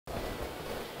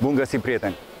Bun găsit,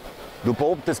 prieteni! După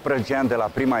 18 ani de la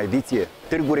prima ediție,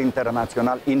 Târgul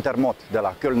Internațional Intermot de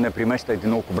la Köln ne primește din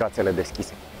nou cu brațele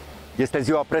deschise. Este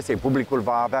ziua presei, publicul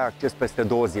va avea acces peste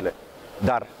 2 zile,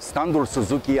 dar standul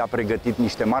Suzuki a pregătit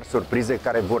niște mari surprize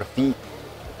care vor fi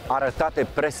arătate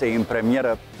presei în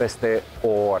premieră peste o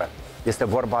oră. Este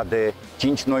vorba de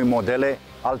 5 noi modele,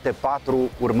 alte 4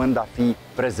 urmând a fi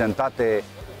prezentate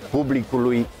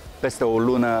publicului peste o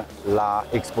lună la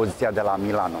expoziția de la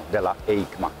Milano, de la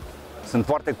EICMA. Sunt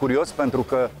foarte curios pentru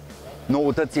că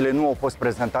noutățile nu au fost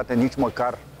prezentate nici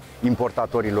măcar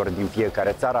importatorilor din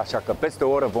fiecare țară, așa că peste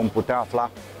o oră vom putea afla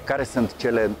care sunt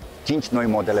cele 5 noi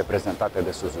modele prezentate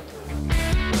de Suzuki.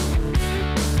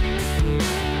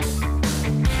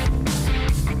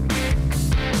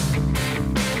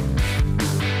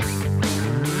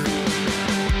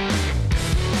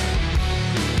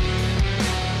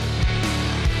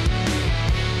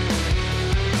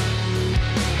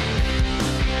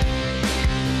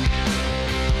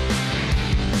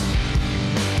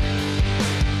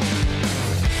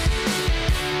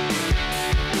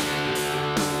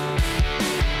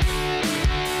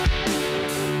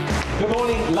 Good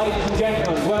morning, ladies and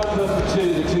gentlemen. Welcome to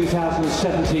the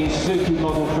 2017 Suzuki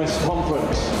Model Press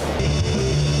Conference.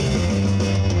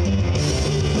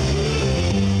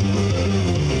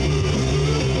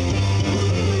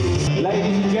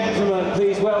 Ladies and gentlemen,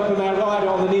 please welcome our rider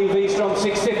on the new V-Strom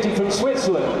 650 from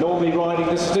Switzerland, normally riding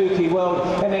the Suzuki World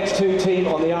MX2 team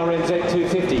on the RMZ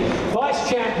 250. Vice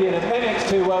champion of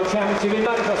MX2 World Championship in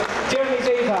motocross, Jeremy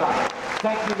Ziva.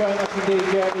 Thank you very much indeed,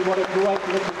 Jeremy. What a great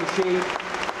looking machine.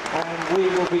 And we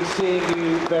will be seeing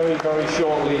you very, very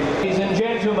shortly. Ladies and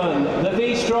gentlemen, the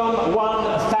V-Strom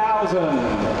 1000.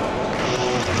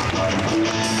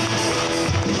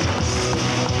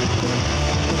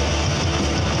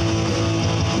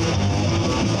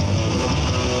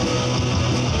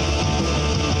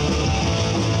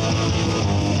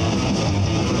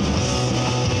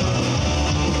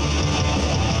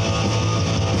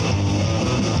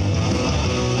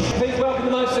 Please welcome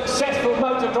the most successful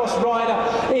motocross rider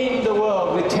in the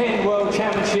world with 10 World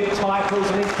Championship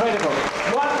titles and incredible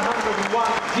 101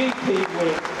 GP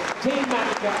wins. Team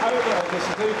manager, owner of the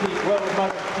Suzuki World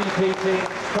MotoGP team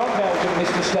from Belgium,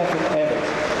 Mr. Stefan Evert.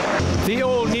 The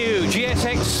all-new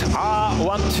GSX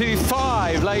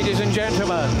R125, ladies and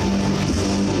gentlemen.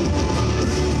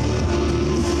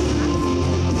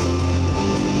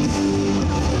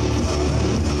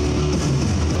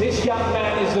 This young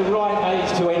man is the right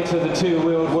age to enter the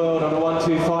two-wheeled world on a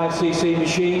 125cc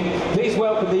machine. Please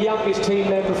welcome the youngest team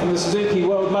member from the Suzuki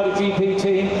World MotoGP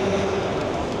team,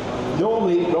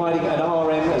 normally riding an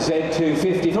RMZ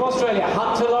 250. From Australia,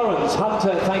 Hunter Lawrence.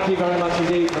 Hunter, thank you very much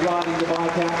indeed for riding the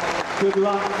bike out. Good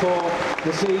luck for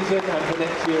the season and for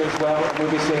next year as well.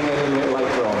 We'll be seeing it a little bit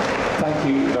later on. Thank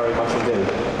you very much indeed.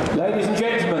 Ladies and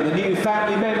gentlemen, the new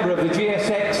family member of the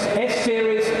GSX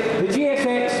S-Series, the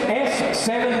GSX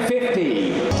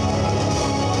S750.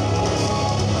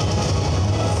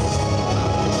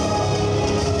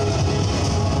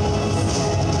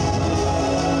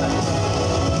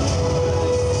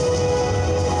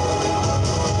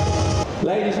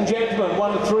 Ladies and gentlemen,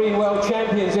 one of 3 world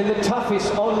champions in the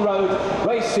toughest on-road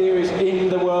race series in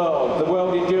the world, the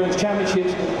World Endurance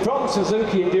Championships from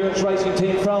Suzuki Endurance Racing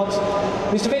Team France,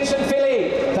 Mr. Vincent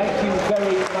Philly. Thank you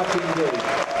very much indeed.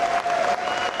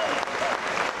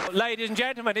 Ladies and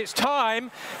gentlemen, it's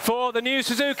time for the new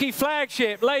Suzuki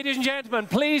flagship. Ladies and gentlemen,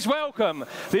 please welcome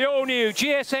the all-new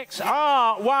GSX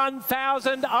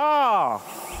R1000R.